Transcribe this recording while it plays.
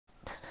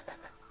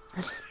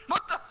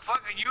What the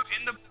fuck? Are you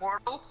in the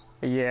portal?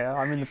 Yeah,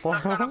 I'm in the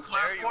Stuck on a portal.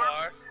 platform? There you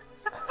are.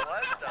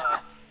 What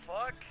the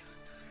fuck?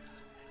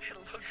 It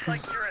looks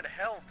like you're in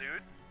hell,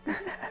 dude.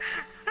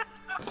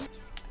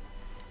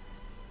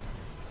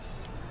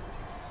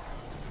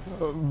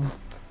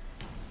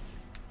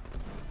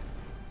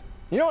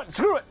 You know what?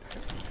 Screw it!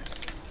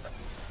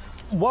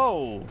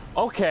 Whoa!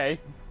 Okay.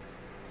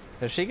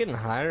 Is she getting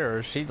higher, or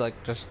is she like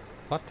just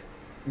what?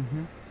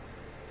 Mhm.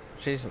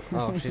 She's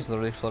she's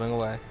literally floating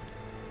away.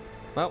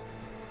 Well.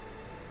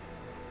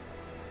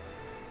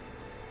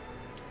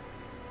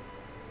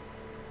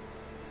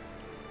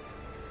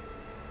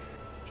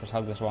 Just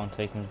hug this wall until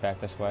he comes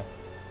back this way.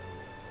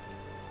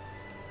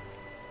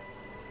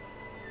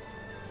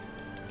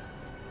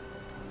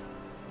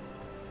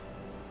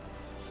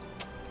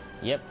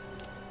 Yep.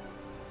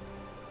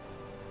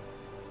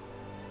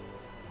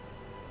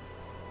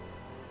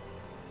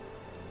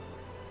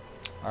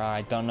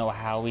 I don't know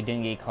how we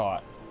didn't get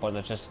caught, but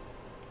let's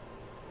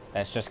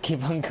just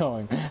keep on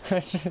going.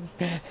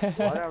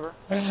 Whatever.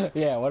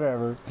 Yeah,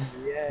 whatever.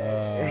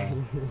 Yay.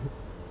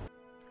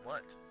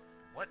 What?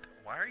 What?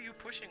 Why are you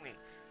pushing me?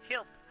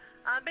 Help!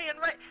 I'm being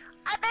raped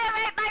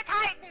by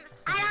Titans!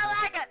 I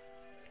don't like it!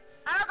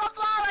 I don't go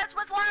flawless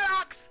with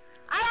warlocks!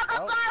 I don't go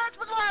flawless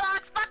with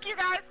warlocks! Fuck you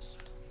guys!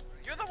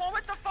 You're the one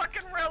with the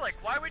fucking relic!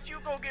 Why would you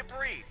go get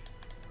breed?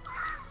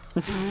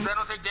 They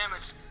don't take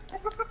damage.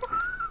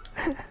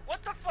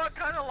 What the fuck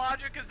kind of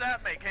logic does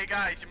that make? Hey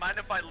guys, you mind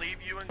if I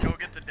leave you and go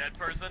get the dead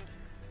person?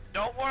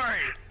 Don't worry,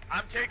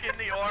 I'm taking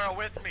the aura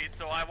with me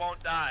so I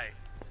won't die.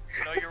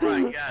 No, you're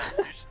right, yes,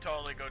 you should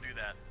totally go do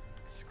that.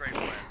 It's a great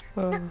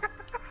plan.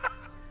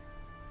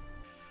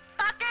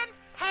 Fucking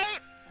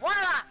hate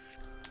warlocks!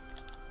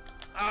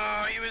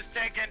 Oh, he was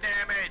taking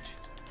damage!